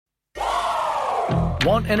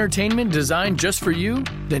Want entertainment designed just for you?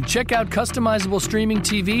 Then check out customizable streaming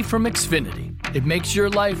TV from Xfinity. It makes your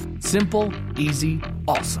life simple, easy,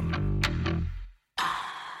 awesome.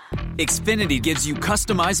 Xfinity gives you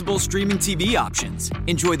customizable streaming TV options.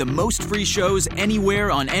 Enjoy the most free shows anywhere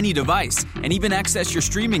on any device, and even access your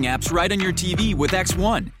streaming apps right on your TV with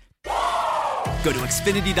X1. Go to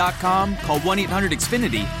Xfinity.com, call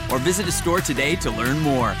 1-800-XFINITY, or visit a store today to learn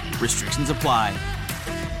more. Restrictions apply.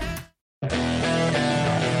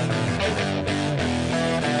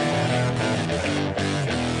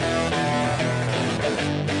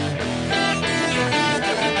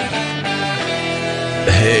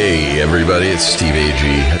 Hey everybody, it's Steve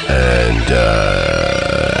Agee, and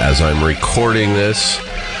as I'm recording this,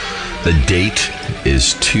 the date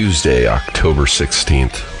is Tuesday, October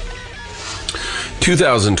 16th,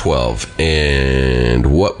 2012,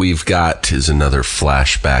 and what we've got is another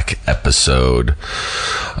flashback episode.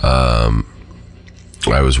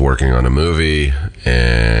 I was working on a movie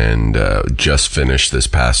and just finished this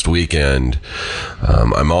past weekend.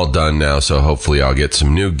 I'm all done now, so hopefully I'll get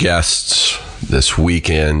some new guests this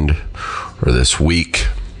weekend or this week,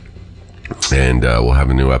 and we'll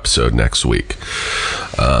have a new episode next week.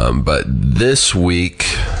 But this week,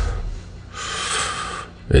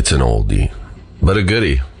 it's an oldie, but a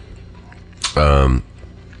goodie.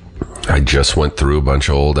 I just went through a bunch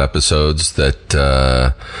of old episodes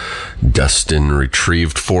that Dustin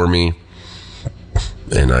retrieved for me,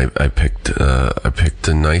 and I picked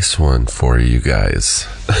a nice one for you guys.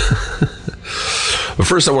 But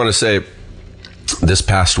first, I want to say this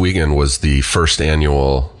past weekend was the first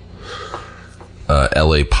annual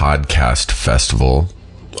LA Podcast Festival.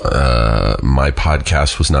 My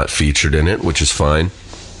podcast was not featured in it, which is fine.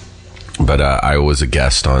 But I was a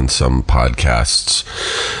guest on some podcasts,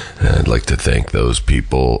 and I'd like to thank those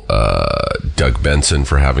people. Doug Benson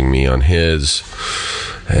for having me on his,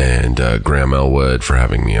 and Graham Elwood for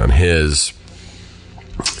having me on his,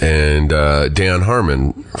 and Dan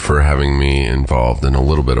Harmon for having me involved in a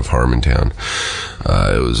little bit of Harmontown.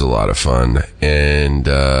 It was a lot of fun, and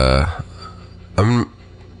I'm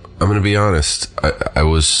going to be honest, I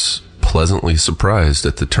was pleasantly surprised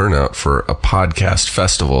at the turnout for a podcast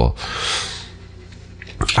festival.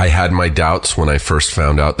 I had my doubts when I first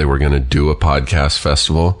found out they were going to do a podcast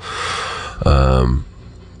festival. And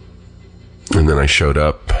then I showed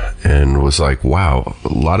up and was like, wow, a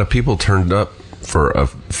lot of people turned up for a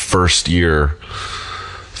first year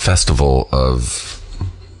festival of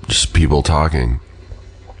just people talking.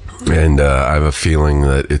 And I have a feeling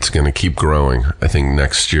that it's going to keep growing. I think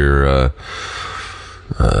next year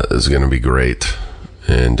is going to be great,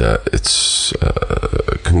 and it's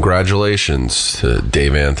congratulations to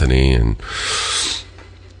Dave Anthony and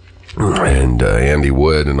Andy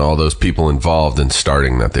Wood and all those people involved in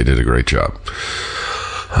starting that. They did a great job.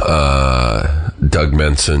 Doug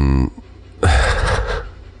Benson,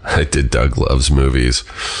 I did Doug Loves Movies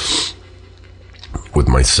with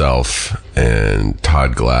myself and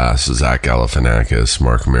Todd Glass, Zach Galifianakis,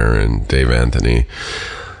 Mark Maron, Dave Anthony.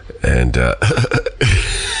 And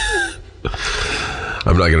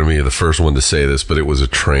I'm not going to be the first one to say this, but it was a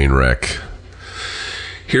train wreck.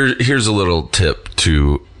 Here's a little tip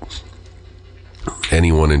to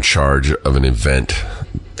anyone in charge of an event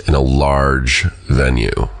in a large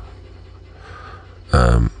venue.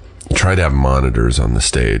 Try to have monitors on the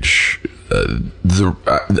stage.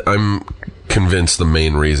 I'm convinced the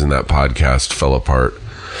main reason that podcast fell apart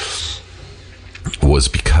was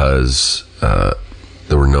because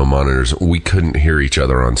there were no monitors. We couldn't hear each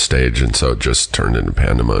other on stage, and so it just turned into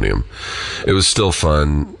pandemonium. It was still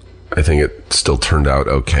fun. I think it still turned out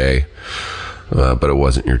okay, but it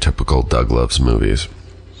wasn't your typical Doug Loves Movies.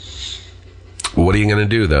 What are you going to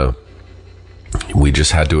do, though? We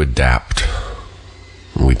just had to adapt.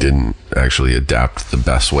 We didn't actually adapt the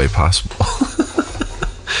best way possible.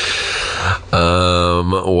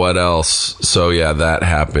 What else? So, yeah, that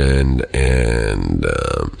happened, and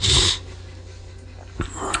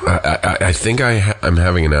I think I'm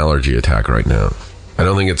having an allergy attack right now. I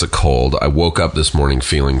don't think it's a cold. I woke up this morning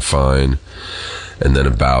feeling fine, and then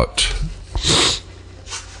about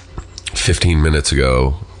 15 minutes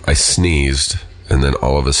ago, I sneezed, and then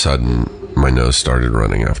all of a sudden, my nose started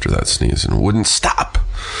running after that sneeze, and it wouldn't stop.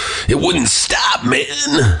 It wouldn't stop,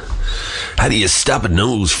 man. How do you stop a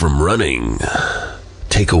nose from running?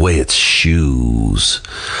 Take away its shoes.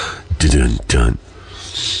 Dun-dun-dun.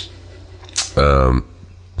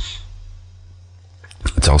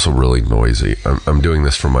 It's also really noisy. I'm doing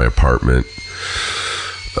this from my apartment.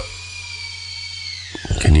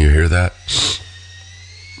 Can you hear that?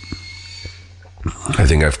 I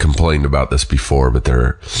think I've complained about this before, but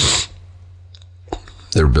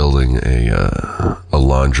they're building a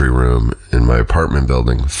laundry room in my apartment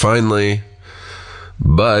building. Finally,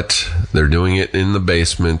 but they're doing it in the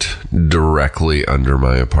basement directly under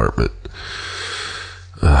my apartment.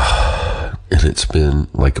 And it's been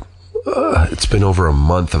over a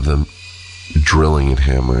month of them drilling and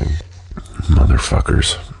hammering.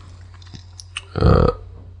 Motherfuckers.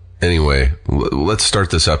 Anyway, let's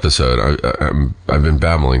start this episode. I've been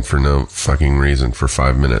babbling for no fucking reason for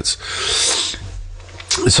 5 minutes.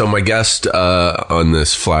 So my guest on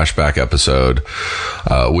this flashback episode,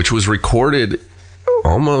 which was recorded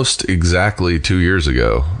almost exactly 2 years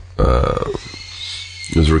ago,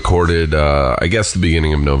 it was recorded, I guess, the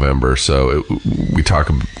beginning of November. So we talk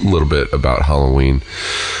a little bit about Halloween.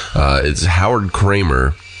 It's Howard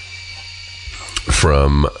Kramer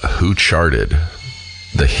from Who Charted,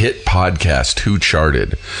 the hit podcast Who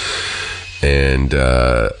Charted, and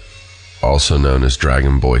also known as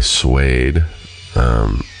Dragon Boy Suede,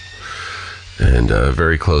 and a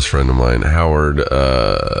very close friend of mine. Howard,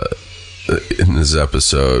 in this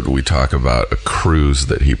episode, we talk about a cruise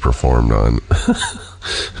that he performed on,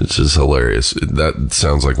 which is hilarious. That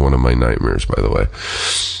sounds like one of my nightmares, by the way.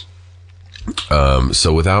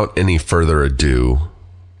 So without any further ado,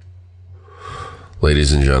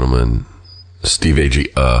 ladies and gentlemen, Steve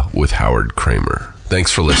Agee with Howard Kramer.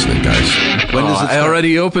 Thanks for listening, guys. When does it start? I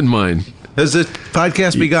already opened mine. Has the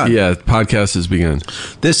podcast begun? Yeah, the podcast has begun.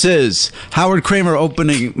 This is Howard Kramer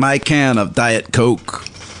opening my can of Diet Coke.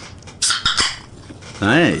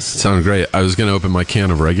 Nice. Sounded great. I was going to open my can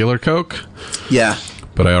of regular Coke, Yeah.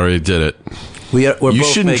 but I already did it. We're You both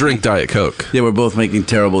shouldn't making- drink Diet Coke. Yeah, we're both making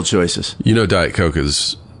terrible choices. You know Diet Coke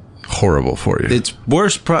is horrible for you. It's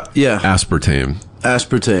worse. Aspartame.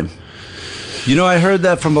 Aspartame. You know, I heard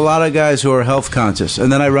that from a lot of guys who are health conscious,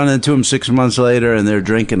 and then I run into them 6 months later, and they're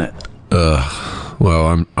drinking it. Well,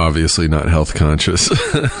 I'm obviously not health conscious.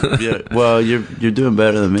 Yeah. Well, you're doing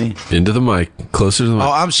better than me. Into the mic. Closer to the mic.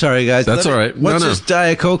 Oh, I'm sorry, guys. That's all right. Once No. this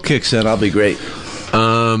Diet Coke kicks in, I'll be great.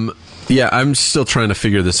 Yeah, I'm still trying to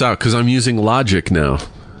figure this out because I'm using Logic now,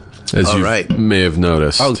 as All you right. may have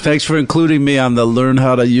noticed. Oh, thanks for including me on the Learn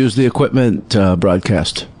How to Use the Equipment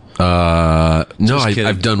broadcast. No, kidding.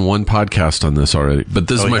 I've done one podcast on this already, but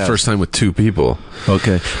this is my yeah. first time with two people.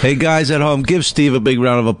 Okay. Hey, guys at home, give Steve a big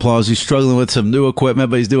round of applause. He's struggling with some new equipment,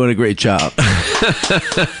 but he's doing a great job.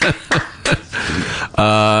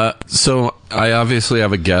 So I obviously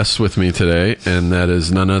have a guest with me today, and that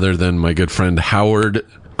is none other than my good friend Howard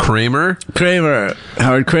Kramer,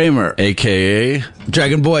 Howard Kramer, a.k.a.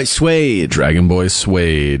 Dragon Boy Suede. Dragon Boy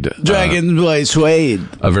Suede. Dragon Boy Suede.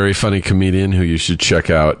 A very funny comedian who you should check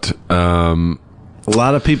out. A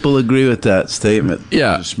lot of people agree with that statement.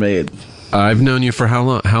 Yeah. You just made. I've known you for how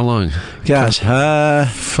long? Gosh,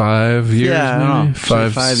 5 years? yeah, I don't know. maybe?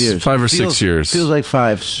 5 years. 5 or Feels- 6 years. Feels like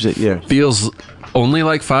 5 years. Feels only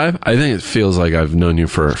like 5? I think it feels like I've known you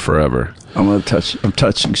for forever. I'm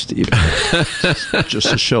touching Steve.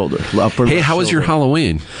 Just a shoulder. Upper Hey, left how was your shoulder.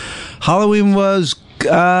 Halloween? Halloween was,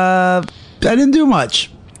 I didn't do much.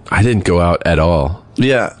 I didn't go out at all.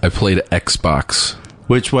 Yeah. I played Xbox.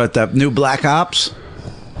 That new Black Ops?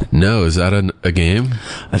 No, is that a game?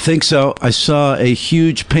 I think so. I saw a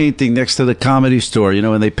huge painting next to the Comedy Store. You know,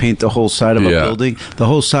 when they paint the whole side of a Yeah. building? The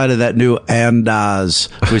whole side of that new Andaz,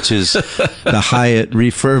 which is the Hyatt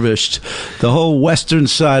refurbished. The whole western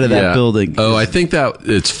side of that building. Oh, I think that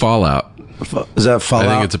it's Fallout. Is that Fallout?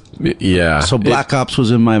 I think it's yeah. So Black Ops was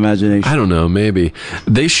in my imagination. I don't know. Maybe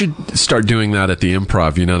they should start doing that at the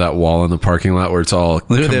Improv. You know that wall in the parking lot where it's all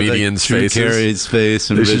comedians' Drew faces. Carey's face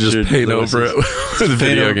and They should Richard just paint Lewis's. over it with Paint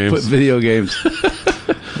video over- games. Put video games.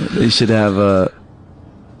 They should have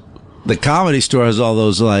the Comedy Store has all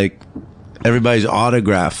those like everybody's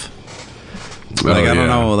autograph. Like I don't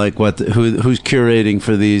know, like who's curating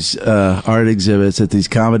for these art exhibits at these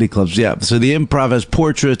comedy clubs? Yeah, so the Improv has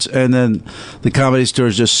portraits, and then the Comedy Store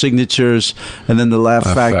is just signatures, and then the Laugh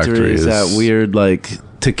Factory is that weird like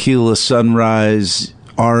tequila sunrise,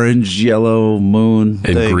 orange yellow moon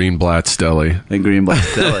and thing. Greenblatt's Deli. And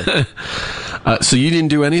Greenblatt Deli. So you didn't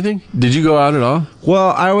do anything? Did you go out at all?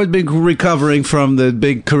 Well, I would be recovering from the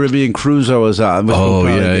big Caribbean cruise I was on. Which we'll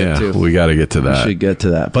probably get to. We got to get to that. We should get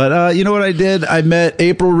to that. But you know what I did? I met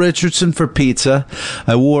April Richardson for pizza.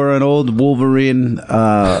 I wore an old Wolverine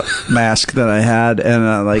mask that I had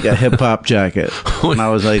and like a hip hop jacket. And I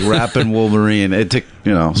was like rapping Wolverine. It took,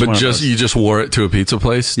 you know. But you just wore it to a pizza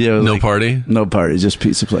place? Yeah, no like- party? No party, just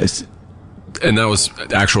pizza place. And that was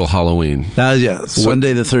actual Halloween. That was,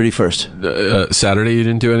 Sunday the 31st. Saturday you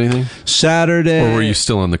didn't do anything? Saturday. Or were you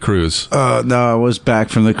still on the cruise? No, I was back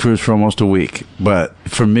from the cruise for almost a week. But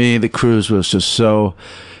for me, the cruise was just so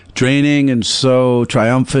draining and so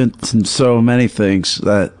triumphant and so many things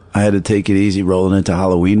that I had to take it easy rolling into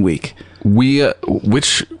Halloween week.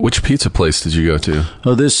 Which pizza place did you go to?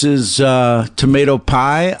 Oh, this is Tomato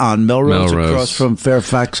Pie on Melrose, across from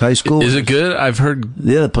Fairfax High School. Is it good? I've heard.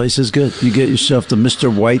 Yeah, the place is good. You get yourself the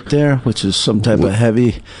Mr. White there, which is some type of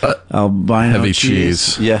heavy albino heavy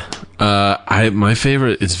cheese. Yeah. My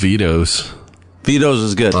favorite is Vito's. Vito's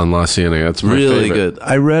is good. On La Cienega. That's my really favorite. good.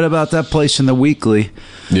 I read about that place in the Weekly.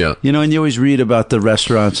 Yeah. You know, and you always read about the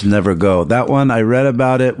restaurants and never go. That one, I read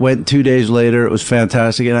about it, went 2 days later. It was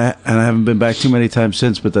fantastic, and I haven't been back too many times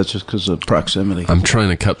since, but that's just because of proximity. I'm trying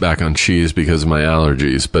to cut back on cheese because of my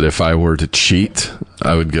allergies, but if I were to cheat,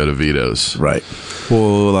 I would go to Vito's. Right.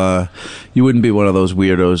 Well, you wouldn't be one of those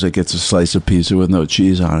weirdos that gets a slice of pizza with no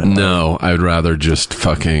cheese on it. No, I'd rather just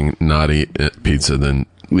fucking not eat pizza than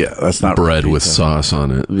that's not bread right with sauce on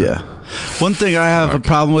it. Yeah. One thing I have a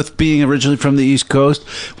problem with being originally from the East Coast,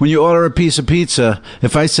 when you order a piece of pizza,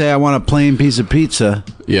 if I say I want a plain piece of pizza,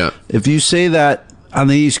 if you say that on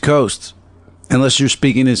the East Coast, unless you're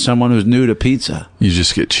speaking to someone who's new to pizza, you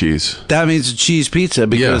just get cheese. That means a cheese pizza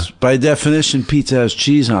because by definition, pizza has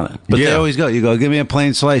cheese on it. But they always go, you go, give me a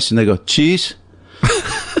plain slice, and they go, cheese?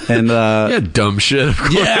 And dumb shit. Of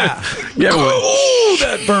course. Yeah. Oh,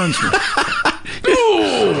 that burns me.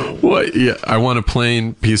 What? Yeah, I want a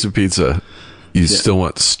plain piece of pizza. You still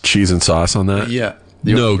want cheese and sauce on that? Yeah.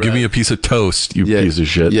 No, give me a piece of toast, you piece of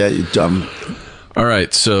shit. Yeah, you dumb. All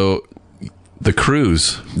right, so the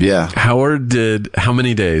cruise. Yeah. Howard did how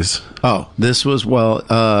many days? Oh, this was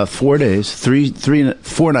 4 days,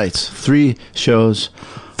 4 nights, 3 shows.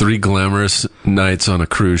 3 glamorous nights on a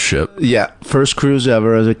cruise ship. Yeah, first cruise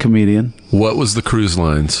ever as a comedian. What was the cruise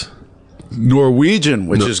lines? Norwegian,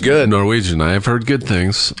 which is good. Norwegian. I have heard good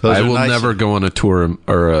things. Those I are will nice. never go on a tour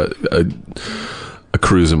or a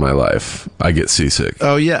cruise in my life. I get seasick.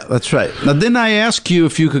 Oh, yeah, that's right. Now, didn't I ask you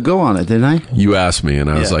if you could go on it, didn't I? You asked me, and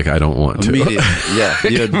I was like, I don't want to. Immediately. Yeah,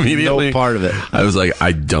 you had Immediately, no part of it. I was like,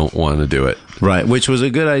 I don't want to do it. Right, which was a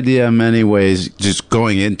good idea in many ways, just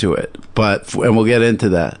going into it. And we'll get into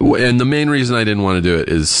that. And the main reason I didn't want to do it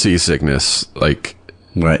is seasickness. Like,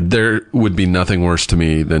 right. There would be nothing worse to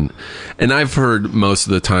me than, and I've heard most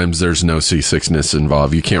of the times there's no seasickness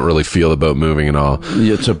involved. You can't really feel the boat moving at all.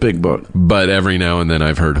 It's a big boat. But every now and then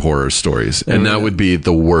I've heard horror stories. And that would be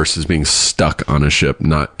the worst, is being stuck on a ship,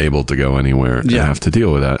 not able to go anywhere and have to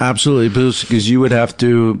deal with that. Absolutely, because you would have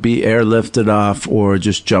to be airlifted off or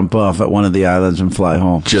just jump off at one of the islands and fly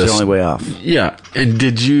home. It's the only way off. Yeah. And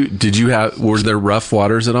did you have, were there rough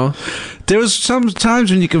waters at all? There was some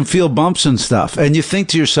times when you can feel bumps and stuff, and you think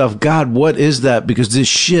to yourself, God, what is that? Because this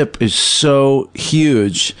ship is so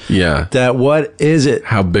huge. Yeah. That what is it?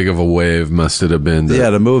 How big of a wave must it have been?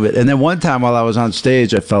 To move it. And then one time while I was on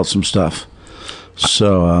stage, I felt some stuff.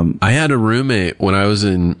 So I had a roommate when I was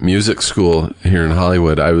in music school here in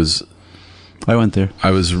Hollywood. I went there.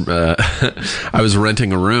 I was I was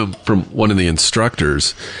renting a room from one of the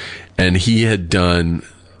instructors, and he had done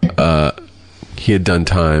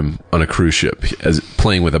time on a cruise ship as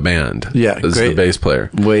playing with a band. Yeah, as great. the bass player.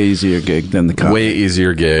 Way easier gig than the comedy. Way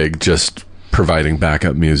easier gig, just providing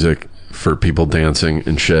backup music for people dancing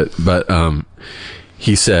and shit. But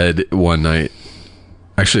he said one night,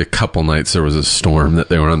 actually a couple nights, there was a storm that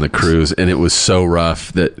they were on the cruise, and it was so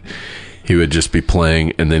rough that he would just be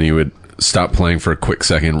playing, and then he would stop playing for a quick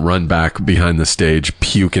second, run back behind the stage,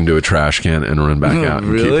 puke into a trash can, and run back out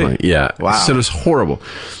and keep playing. Yeah. Wow. So it was horrible.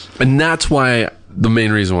 And that's why, the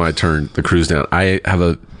main reason why I turned the cruise down. I have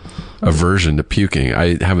a aversion to puking.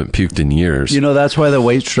 I haven't puked in years. You know, that's why the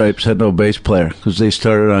White Stripes had no bass player, because they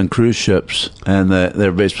started on cruise ships, and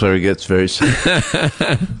their bass player gets very sick.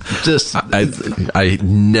 I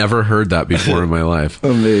never heard that before in my life.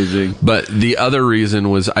 Amazing. But the other reason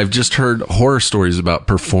was I've just heard horror stories about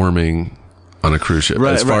performing on a cruise ship,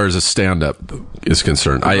 as far as a stand-up is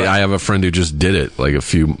concerned. I have a friend who just did it like a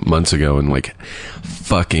few months ago and like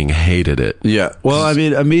fucking hated it. Yeah. Well, I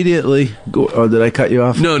mean, immediately. Did I cut you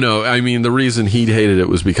off? No. I mean, the reason he hated it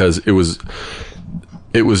was because it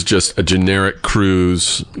was just a generic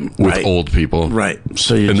cruise with old people. Right.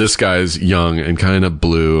 So and this guy's young and kind of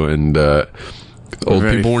blue, and old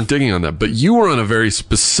people weren't digging on that. But you were on a very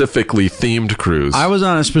specifically themed cruise. I was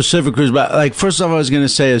on a specific cruise, but like first off, I was going to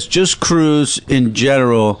say is just cruise in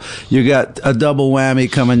general. You got a double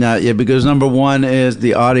whammy coming at you, because number one is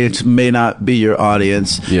the audience may not be your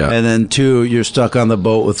audience, and then 2, you're stuck on the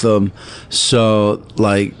boat with them. So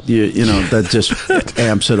like you know that just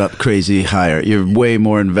amps it up crazy higher. You're way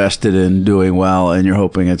more invested in doing well, and you're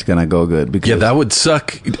hoping it's going to go good. Because that would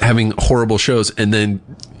suck, having horrible shows, and then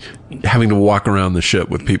having to walk around the ship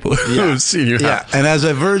with people who've seen your Yeah, house. and as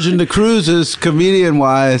a virgin to cruises,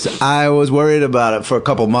 comedian-wise, I was worried about it for a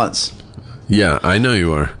couple months. Yeah, I know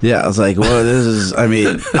you are. Yeah, I was like, well, this is, I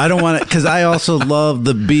mean, I don't want to, because I also love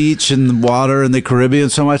the beach and the water in the Caribbean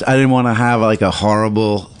so much. I didn't want to have like a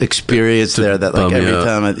horrible experience there that like bum every you out.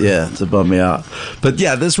 time, to bum me out. But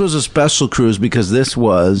yeah, this was a special cruise because this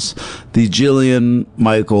was the Jillian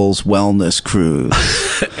Michaels Wellness Cruise.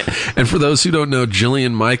 And for those who don't know,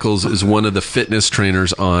 Jillian Michaels is one of the fitness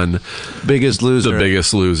trainers on Biggest Loser. The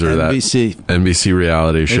Biggest Loser, NBC. that NBC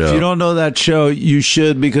reality show. If you don't know that show, you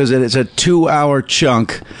should, because it's a 2-hour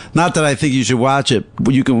chunk. Not that I think you should watch it.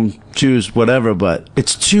 You can choose whatever, but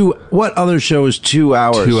it's what other show is 2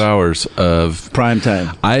 hours? 2 hours of Prime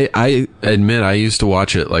time. I admit I used to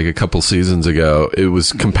watch it like a couple seasons ago. It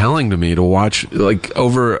was compelling to me to watch like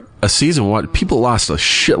over a season. What people lost a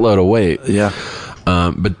shitload of weight. Yeah.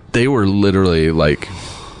 But they were literally like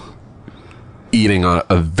eating on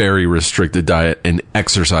a very restricted diet and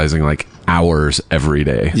exercising like hours every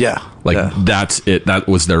day. Yeah. Like Yeah. that's it. That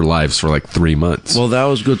was their lives for like 3 months. Well, that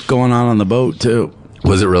was what's going on the boat, too.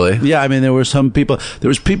 Was it really? Yeah, I mean, there were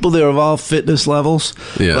people there of all fitness levels.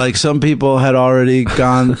 Yeah. Like some people had already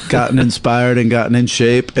gotten inspired and gotten in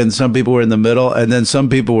shape, and some people were in the middle, and then some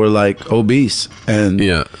people were like obese. And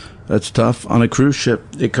Yeah. that's tough on a cruise ship.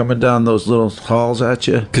 You're coming down those little halls at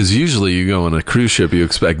you. Because usually you go on a cruise ship, you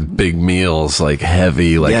expect big meals, like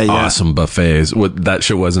heavy, like Yeah, yeah. awesome buffets. What, that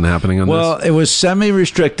shit wasn't happening on Well, this? it was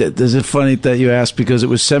semi-restricted. This is funny that you asked because it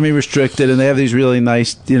was semi-restricted, and they have these really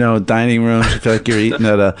nice, dining rooms. You feel like you're eating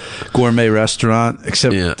at a gourmet restaurant,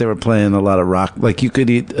 except Yeah. they were playing a lot of rock. Like you could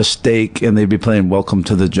eat a steak, and they'd be playing "Welcome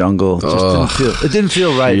to the Jungle." It didn't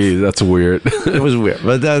feel right. Gee, that's weird. It was weird,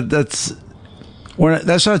 but that's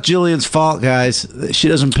not Jillian's fault, guys. She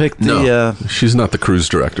doesn't pick the. No, she's not the cruise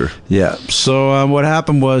director. Yeah. So what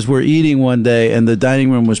happened was we're eating one day, and the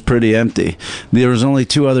dining room was pretty empty. There was only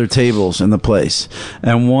 2 other tables in the place,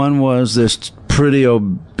 and one was this pretty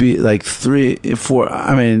obese, like 3, 4.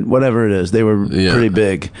 I mean, whatever it is, they were pretty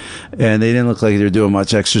big, and they didn't look like they were doing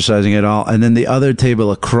much exercising at all. And then the other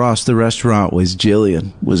table across the restaurant was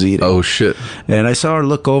Jillian was eating. Oh shit! And I saw her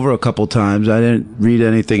look over a couple times. I didn't read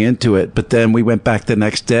anything into it. But then we went back the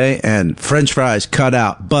next day, and French fries cut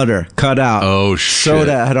out, butter cut out. Oh, shit.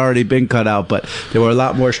 Soda had already been cut out, but they were a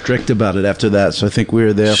lot more strict about it after that. So I think we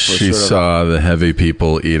were there for She sort of saw the heavy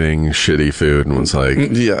people eating shitty food and was like,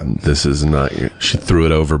 Yeah. this is not." She threw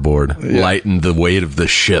it overboard, lightened the weight of the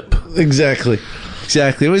ship. Exactly.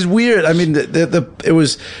 It was weird. I mean, the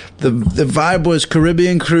vibe was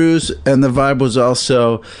Caribbean cruise, and the vibe was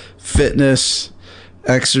also fitness,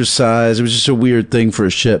 exercise. It was just a weird thing for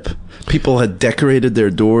a ship. People had decorated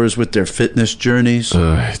their doors with their fitness journeys.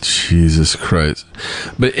 Jesus Christ!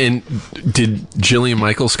 And did Jillian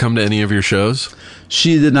Michaels come to any of your shows?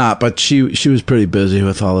 She did not, but she was pretty busy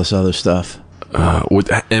with all this other stuff.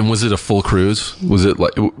 And was it a full cruise? Was it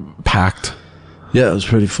like packed? Yeah, it was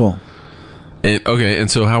pretty full. And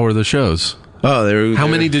so how were the shows? Oh, How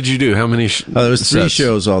many did you do? How many? There was 3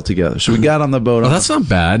 shows altogether. So we got on the boat. Oh, that's not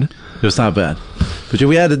bad. It was not bad. But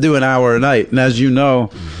we had to do an hour a night. And as you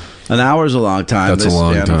know, an hour is a long time. That's a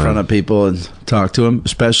long stand time. in front of people and talk to them,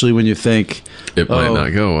 especially when you think It might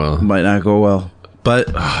not go well. It might not go well. But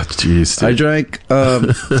Oh, jeez. I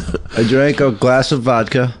drank a glass of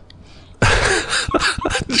vodka.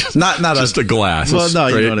 not Just a glass. Well, no,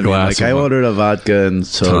 you know what I mean. Like I ordered a vodka and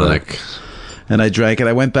soda. tonic. And I drank it.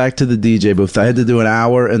 I went back to the DJ booth. I had to do an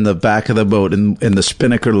hour in the back of the boat in the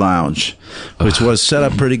Spinnaker Lounge, which was set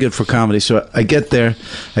up pretty good for comedy. So I get there.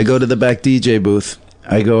 I go to the back DJ booth.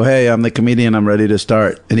 I go, "Hey, I'm the comedian. I'm ready to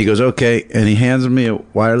start." And he goes, "Okay." And he hands me a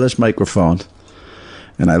wireless microphone.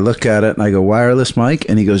 And I look at it and I go, "Wireless mic?"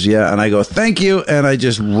 And he goes, "Yeah." And I go, "Thank you." And I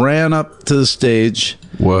just ran up to the stage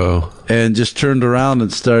Whoa. and just turned around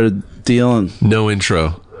and started dealing. No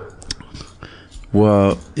intro.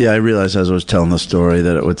 Well, yeah, I realized as I was telling the story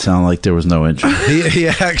that it would sound like there was no intro. He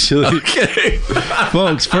actually, Okay.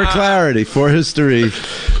 folks, for clarity, for history,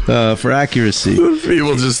 for accuracy.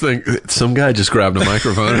 People just think some guy just grabbed a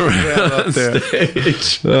microphone around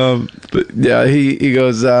stage. But yeah, he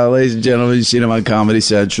goes, "Ladies and gentlemen, you've seen him on Comedy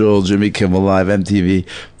Central, Jimmy Kimmel Live, MTV,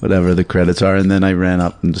 whatever the credits are." And then I ran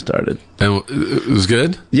up and started. And it was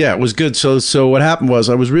good? Yeah, it was good. So what happened was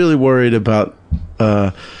I was really worried about,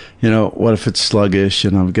 what if it's sluggish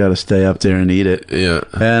and I've got to stay up there and eat it. Yeah.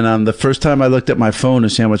 And the first time I looked at my phone to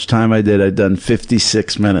see how much time I did, I'd done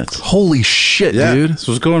 56 minutes. Holy shit, Yeah, dude. this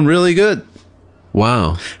was going really good.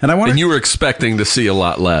 Wow. And you were expecting to see a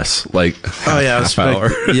lot less, like half hour.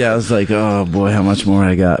 I was like, oh boy, how much more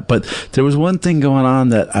I got. But there was one thing going on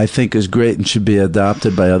that I think is great and should be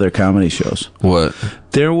adopted by other comedy shows. What?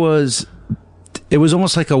 It was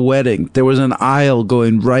almost like a wedding. There was an aisle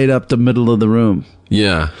going right up the middle of the room.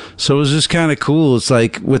 Yeah. So it was just kind of cool. It's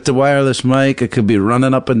like with the wireless mic, I could be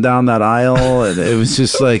running up and down that aisle, and it was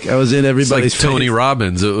just like I was in everybody's face. Tony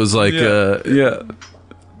Robbins. It was like, yeah.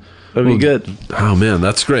 That'd be good. Oh man,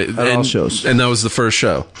 that's great. At all shows. And that was the first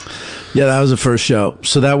show. Yeah, that was the first show.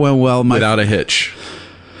 So that went well. Without a hitch.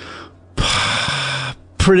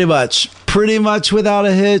 Pretty much without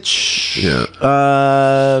a hitch.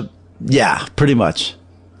 Yeah. Yeah, pretty much.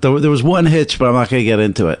 There was one hitch, but I'm not going to get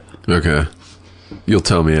into it. Okay. You'll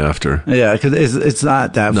tell me after. Yeah, because it's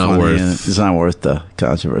not that funny. It's not worth the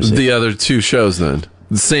controversy. The other two shows then?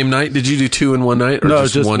 The same night? Did you do two in one night? Or no,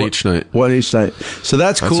 just one each night? One each night. So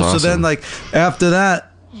that's cool. Awesome. So then, like, after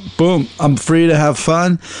that, boom, I'm free to have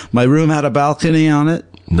fun. My room had a balcony on it.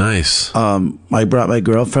 Nice. I brought my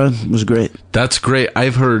girlfriend. It was great. That's great.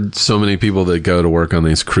 I've heard so many people that go to work on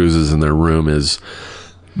these cruises and their room is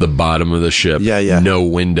the bottom of the ship. Yeah. No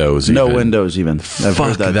windows even. No windows even. I've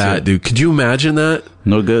heard that dude. Could you imagine that?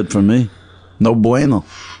 No good for me. No bueno.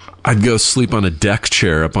 I'd go sleep on a deck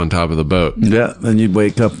chair up on top of the boat. Yeah, then you'd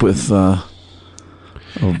wake up with where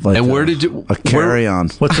did you a carry-on?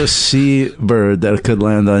 What's a seabird that could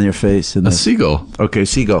land on your face? A seagull. Okay,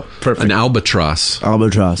 seagull. Perfect. An albatross.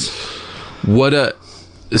 What a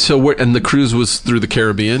so and the cruise was through the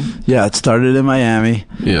Caribbean? Yeah, it started in Miami.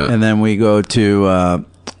 Yeah. And then we go to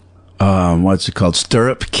what's it called?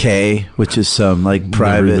 Stirrup Cay, which is some like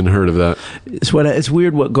private. Never even heard of that. It's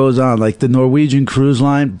weird what goes on. Like the Norwegian Cruise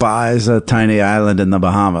Line buys a tiny island in the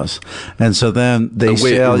Bahamas, and so then they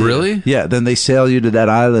sail. Really? Yeah. Then they sail you to that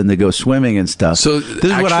island to go swimming and stuff. So this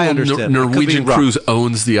is what I understand. Norwegian Cruise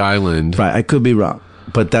owns the island. Right. I could be wrong,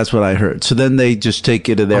 but that's what I heard. So then they just take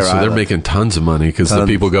you to their island. So they're making tons of money because the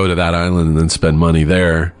people go to that island and then spend money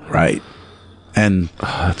there. Right. And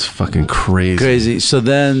that's fucking crazy. So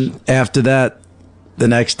then after that, the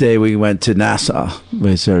next day we went to Nassau.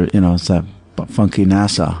 It's that funky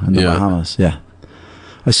Nassau in the Bahamas. Yeah.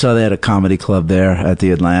 I saw they had a comedy club there at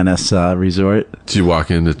the Atlantis resort. Did you walk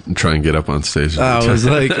in to try and get up on stage? It was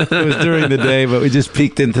during the day, but we just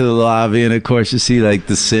peeked into the lobby, and of course you see like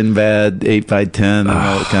the Sinbad 8x10 and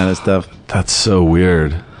all that kind of stuff. That's so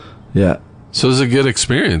weird. Yeah. So it was a good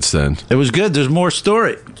experience then. It was good. There's more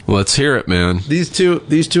story. Let's hear it, man. These two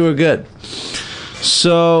are good.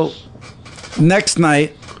 So next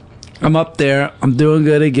night, I'm up there. I'm doing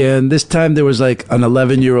good again. This time there was like an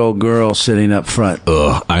 11-year-old girl sitting up front.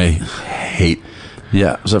 Ugh, I hate.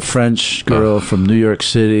 Yeah, it was a French girl from New York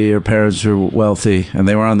City. Her parents were wealthy, and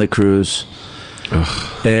they were on the cruise.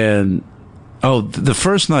 Ugh. And the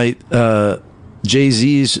first night,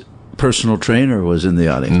 Jay-Z's personal trainer was in the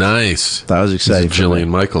audience. Nice. I was excited. He's a Jillian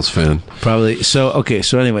Michaels fan. Probably. So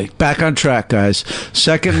anyway, back on track, guys.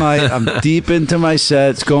 Second night, I'm deep into my set.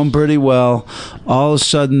 It's going pretty well. All of a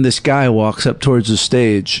sudden, this guy walks up towards the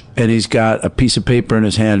stage, and he's got a piece of paper in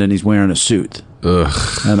his hand, and he's wearing a suit. Ugh.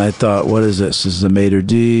 And I thought, what is this? This is a maitre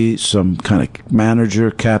d', some kind of manager,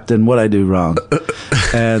 captain. What'd I do wrong?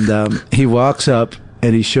 And he walks up,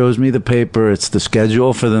 and he shows me the paper. It's the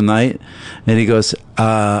schedule for the night. And he goes,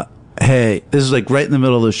 hey, this is like right in the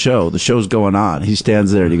middle of the show. The show's going on. He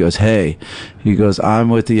stands there and he goes, hey. He goes, I'm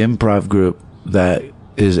with the improv group that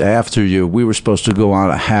is after you. We were supposed to go on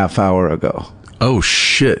a half hour ago. Oh,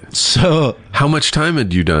 shit. So how much time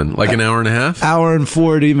had you done? Like an hour and a half? Hour and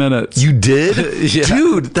 40 minutes. You did? Yeah.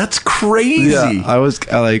 Dude, that's crazy. Yeah, I was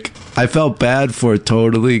I felt bad for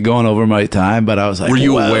totally going over my time, but I was like, were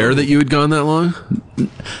you aware that you had gone that long?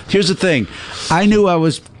 Here's the thing. I knew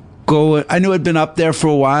I'd been up there for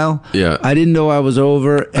a while. Yeah. I didn't know I was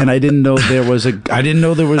over, and I didn't know there was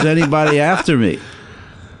anybody after me.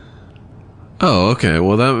 Oh, okay.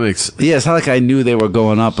 Well, that makes... Yeah, it's not like I knew they were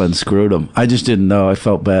going up and screwed them. I just didn't know. I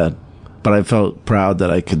felt bad. But I felt proud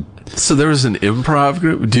that I could... So there was an improv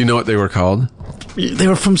group? Do you know what they were called? They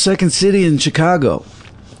were from Second City in Chicago.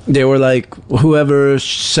 They were like whoever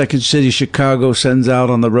Second City Chicago sends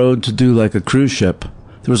out on the road to do like a cruise ship.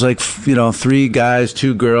 There was like, 3 guys,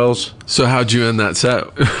 2 girls. So how'd you end that set?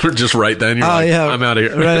 Just right then? You're I'm out of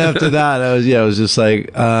here. Right after that, I was just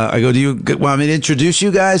like, I go, do you want me to introduce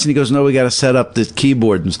you guys? And he goes, no, we got to set up the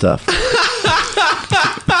keyboard and stuff.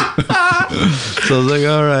 So I was like,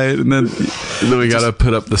 all right. And then we got to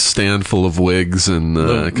put up the stand full of wigs and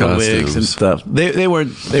costumes. Wigs and stuff. They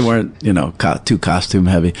weren't too costume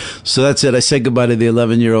heavy. So that's it. I said goodbye to the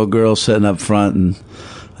 11-year-old girl sitting up front, and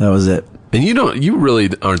that was it. And you really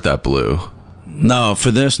aren't that blue. No,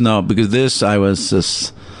 for this, no, because this I was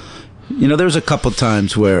just, there was a couple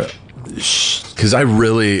times where, because I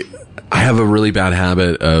have a really bad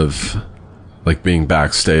habit of like being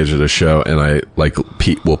backstage at a show, and I like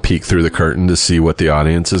will peek through the curtain to see what the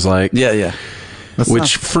audience is like. Yeah.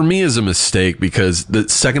 Which for me is a mistake, because the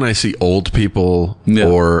second I see old people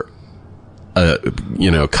or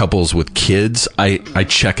couples with kids, I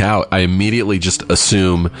check out. I immediately just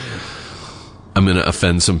assume I'm going to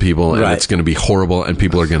offend some people, and it's going to be horrible, and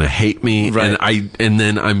people are going to hate me, and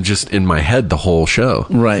then I'm just in my head the whole show.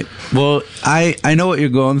 Right. Well, I know what you're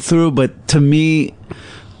going through, but to me,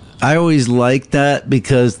 I always liked that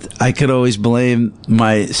because I could always blame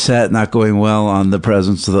my set not going well on the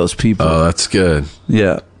presence of those people. Oh, that's good.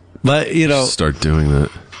 Yeah. But, start doing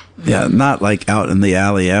that. Yeah, not like out in the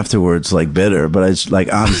alley afterwards, like bitter, but it's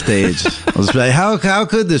like on stage. I was like, how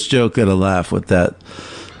could this joke get a laugh with that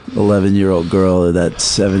 11-year-old girl or that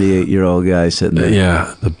 78-year-old guy sitting there?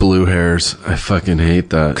 Yeah, the blue hairs. I fucking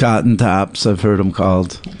hate that. Cotton tops, I've heard them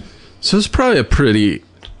called. So it's probably a pretty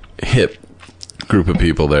hip group of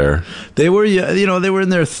people there. They were, they were in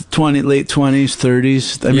their late 20s,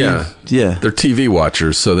 30s. I mean, yeah. They're TV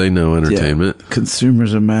watchers, so they know entertainment. Yeah.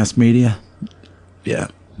 Consumers of mass media. Yeah.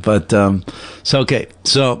 But, so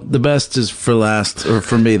the best is for last, or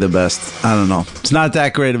for me, the best. I don't know. It's not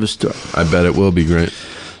that great of a story. I bet it will be great.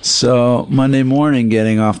 So, Monday morning,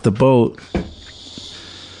 getting off the boat,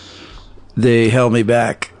 they held me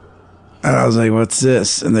back. And I was like, what's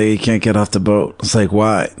this? And they can't get off the boat. I was like,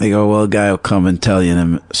 why? They go, well, a guy will come and tell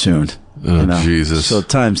you soon. Oh, Jesus. So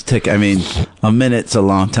time's tick. I mean, a minute's a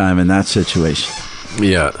long time in that situation.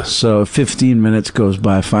 Yeah. So 15 minutes goes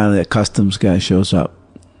by. Finally, a customs guy shows up.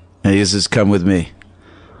 And he says, come with me.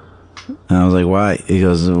 And I was like, why? He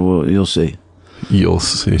goes, well, you'll see. You'll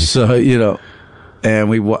see. So,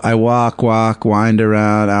 and I wind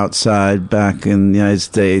around outside back in the United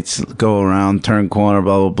States, go around, turn corner,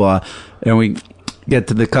 blah, blah, blah. And we get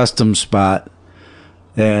to the customs spot.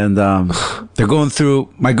 And they're going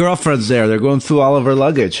through, my girlfriend's there. They're going through all of her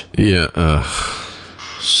luggage. Yeah.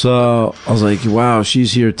 So I was like, wow,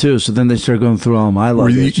 she's here too. So then they start going through all my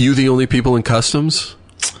luggage. Were you the only people in customs?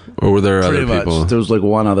 Or were there other people? There was like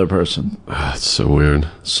one other person. That's so weird.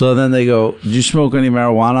 So then they go, did you smoke any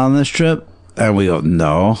marijuana on this trip? And we go,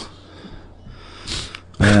 no.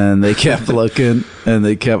 And they kept looking, and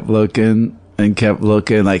they kept looking, and kept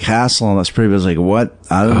looking, like hassling us pretty much. Like, what?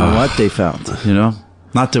 I don't know what they found,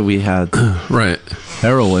 Not that we had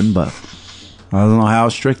heroin, but I don't know how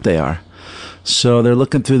strict they are. So they're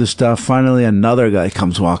looking through the stuff. Finally, another guy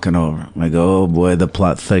comes walking over. I go, oh boy, the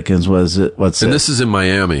plot thickens. What's it? And this is in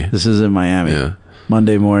Miami. This is in Miami. Yeah.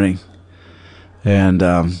 Monday morning. And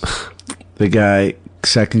the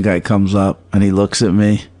second guy comes up, and he looks at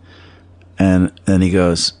me, and then he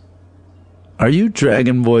goes, are you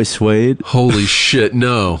Dragon Boy Suede? Holy shit,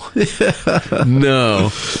 no.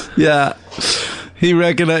 No. Yeah. He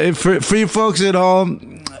recognized, for you folks at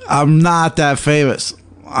home, I'm not that famous.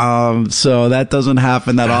 So that doesn't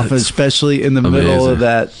happen that often, especially in the middle of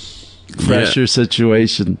that pressure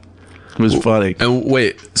situation. It was funny. And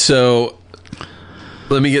wait, so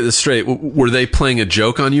let me get this straight. Were they playing a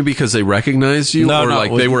joke on you because they recognized you?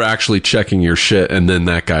 No, they were actually checking your shit and then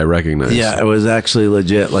that guy recognized you? Yeah, it was actually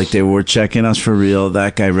legit. Like they were checking us for real.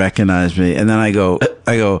 That guy recognized me. And then I go,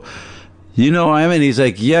 you know him? And he's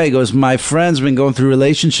like, yeah. He goes, my friend's been going through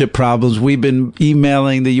relationship problems. We've been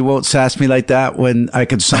emailing the You Won't Sass Me Like That when I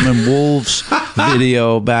could summon wolves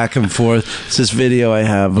video back and forth. It's this video I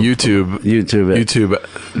have. YouTube,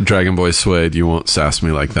 Dragon Boy Suede, You Won't Sass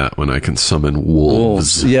Me Like That when I can summon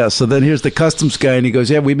wolves. Yeah, so then here's the customs guy, and he goes,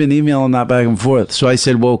 yeah, we've been emailing that back and forth. So I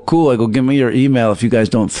said, well, cool. I go, give me your email. If you guys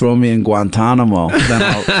don't throw me in Guantanamo,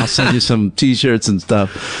 then I'll send you some T-shirts and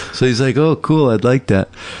stuff. So he's like, oh, cool. I'd like that.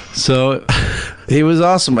 So he was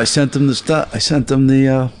awesome. I sent him the stuff.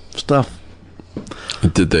 Stuff.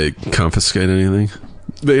 Did they confiscate anything?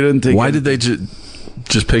 They didn't take. Why did they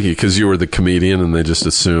just pick you? Because you were the comedian, and they just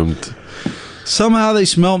assumed. Somehow they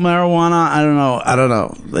smelled marijuana. I don't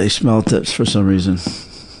know. They smelled it for some reason.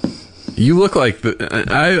 You look like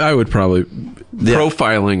I would probably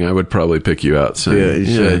profiling. I would probably pick you out. So yeah, you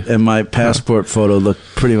should. And my passport photo looked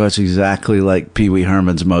pretty much exactly like Pee Wee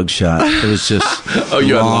Herman's mugshot. It was just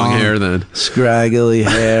you had long hair then, scraggly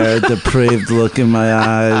hair, depraved look in my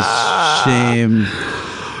eyes, shame,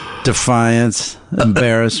 defiance,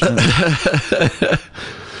 embarrassment.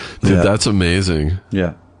 Dude, that's amazing.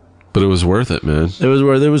 Yeah, but it was worth it, man. It was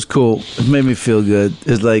worth it. It was cool. It made me feel good.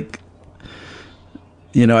 It's like,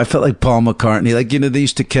 I felt like Paul McCartney. Like, they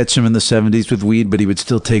used to catch him in the 70s with weed, but he would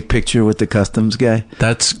still take picture with the customs guy.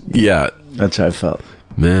 That's how I felt.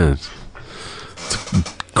 Man.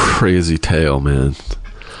 crazy tale, man.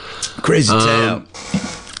 Crazy tale.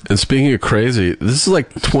 And speaking of crazy, this is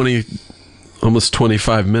like almost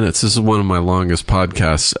 25 minutes. This is one of my longest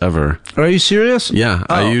podcasts ever. Are you serious? Yeah,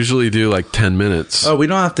 I usually do like 10 minutes. Oh, we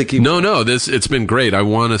don't have to keep... No, it's been great. I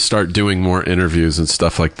want to start doing more interviews and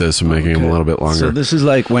stuff like this and making them a little bit longer. So this is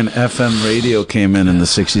like when FM radio came in the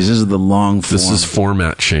 60s. This is the long form. This is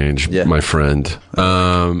format change, my friend.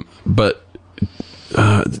 But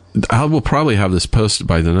I will probably have this posted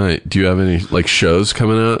by tonight. Do you have any like shows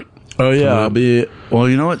coming out? Oh, yeah. I'll be... Well,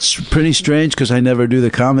 you know what's pretty strange? Because I never do the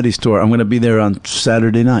Comedy Store. I'm going to be there on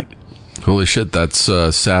Saturday night. Holy shit. That's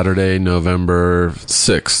Saturday, November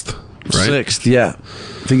 6th, right? 6th, yeah.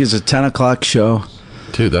 I think it's a 10 o'clock show.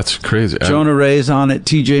 Dude, that's crazy. Jonah Ray's on it.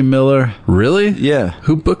 TJ Miller. Really? Yeah.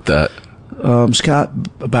 Who booked that? Scott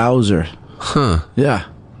Bowser. Huh. Yeah.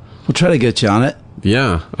 We'll try to get you on it.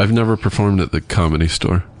 Yeah. I've never performed at the Comedy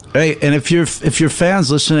Store. Hey, and if your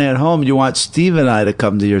fans listening at home, you want Steve and I to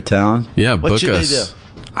come to your town. Yeah, what book should us. they do?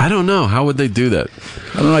 I don't know. How would they do that?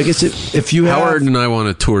 I don't know. I guess if you Howard and I want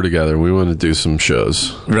to tour together. We want to do some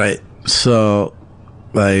shows. Right. So,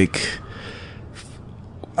 like,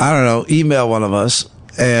 I don't know. Email one of us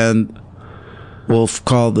and we'll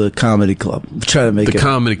call the comedy club. Try to make the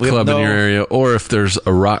comedy club in your area, or if there's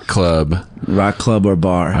a rock club or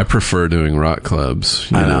bar. I prefer doing rock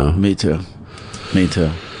clubs. I know. Me too.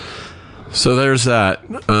 So there's that.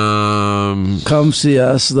 Come see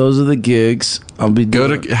us. Those are the gigs. Go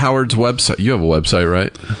to Howard's website. You have a website,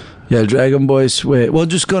 right? Yeah, Dragon Boy Sway. Well,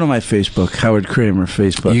 just go to my Facebook, Howard Kramer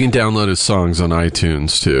Facebook. You can download his songs on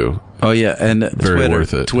iTunes too. Oh yeah, and Very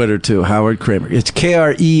worth it. Twitter too, Howard Kramer. It's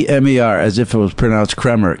Kremer, as if it was pronounced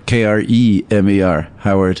Kremer. Kremer,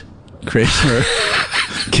 Howard Kramer.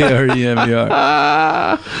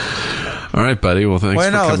 Kremer. All right, buddy. Well, thanks for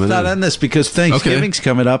coming in. Let's not end this because Thanksgiving's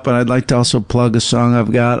coming up, and I'd like to also plug a song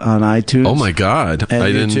I've got on iTunes. Oh my God, and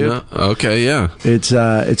I didn't YouTube. know. Okay, yeah.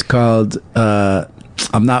 It's called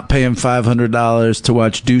 "I'm Not Paying $500 to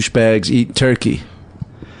Watch Douchebags Eat Turkey,"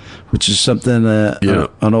 which is something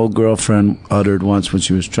an old girlfriend uttered once when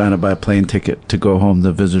she was trying to buy a plane ticket to go home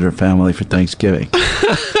to visit her family for Thanksgiving.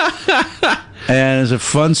 And it's a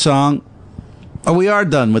fun song. Oh, we are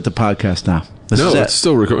done with the podcast now. It's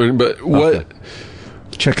still recording, but what? Okay.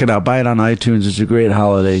 Check it out. Buy it on iTunes. It's a great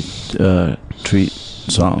holiday treat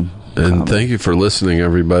song. And thank you for listening,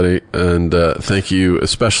 everybody. And thank you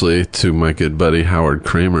especially to my good buddy, Howard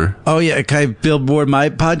Kramer. Oh, yeah. Can I billboard my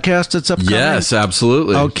podcast that's upcoming? Yes,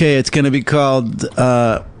 absolutely. Okay. It's going to be called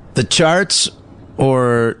The Charts,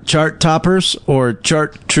 or Chart Toppers, or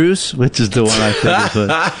Chart Truce, which is the one I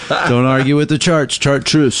think. Don't argue with the charts, Chart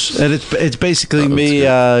Truce, and it's basically me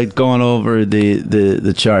going over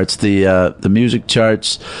the charts, the music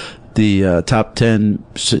charts, the top 10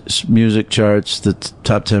 music charts, the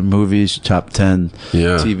top 10 movies, top 10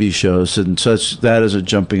 TV shows, and such. That is a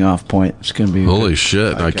jumping off point. It's going to be holy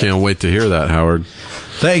shit! Podcast. I can't wait to hear that, Howard.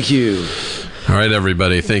 Thank you. All right,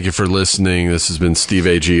 everybody. Thank you for listening. This has been Steve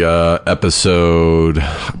Agee, episode,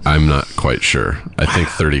 I'm not quite sure. I think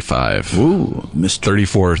 35. Ooh, Mr.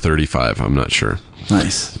 34 or 35. I'm not sure.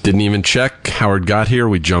 Nice. Didn't even check. Howard got here.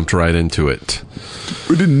 We jumped right into it.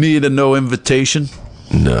 We didn't need a no invitation.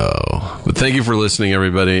 No. But thank you for listening,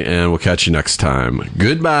 everybody, and we'll catch you next time.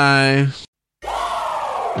 Goodbye.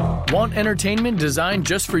 Want entertainment designed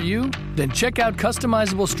just for you? Then check out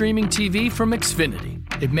customizable streaming TV from Xfinity.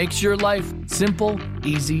 It makes your life simple,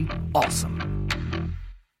 easy, awesome.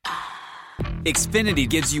 Xfinity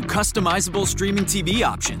gives you customizable streaming TV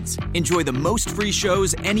options. Enjoy the most free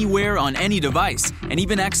shows anywhere on any device, and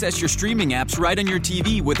even access your streaming apps right on your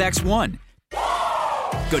TV with X1.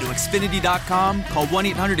 Go to Xfinity.com, call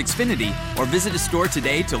 1-800-XFINITY, or visit a store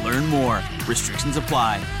today to learn more. Restrictions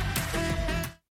apply.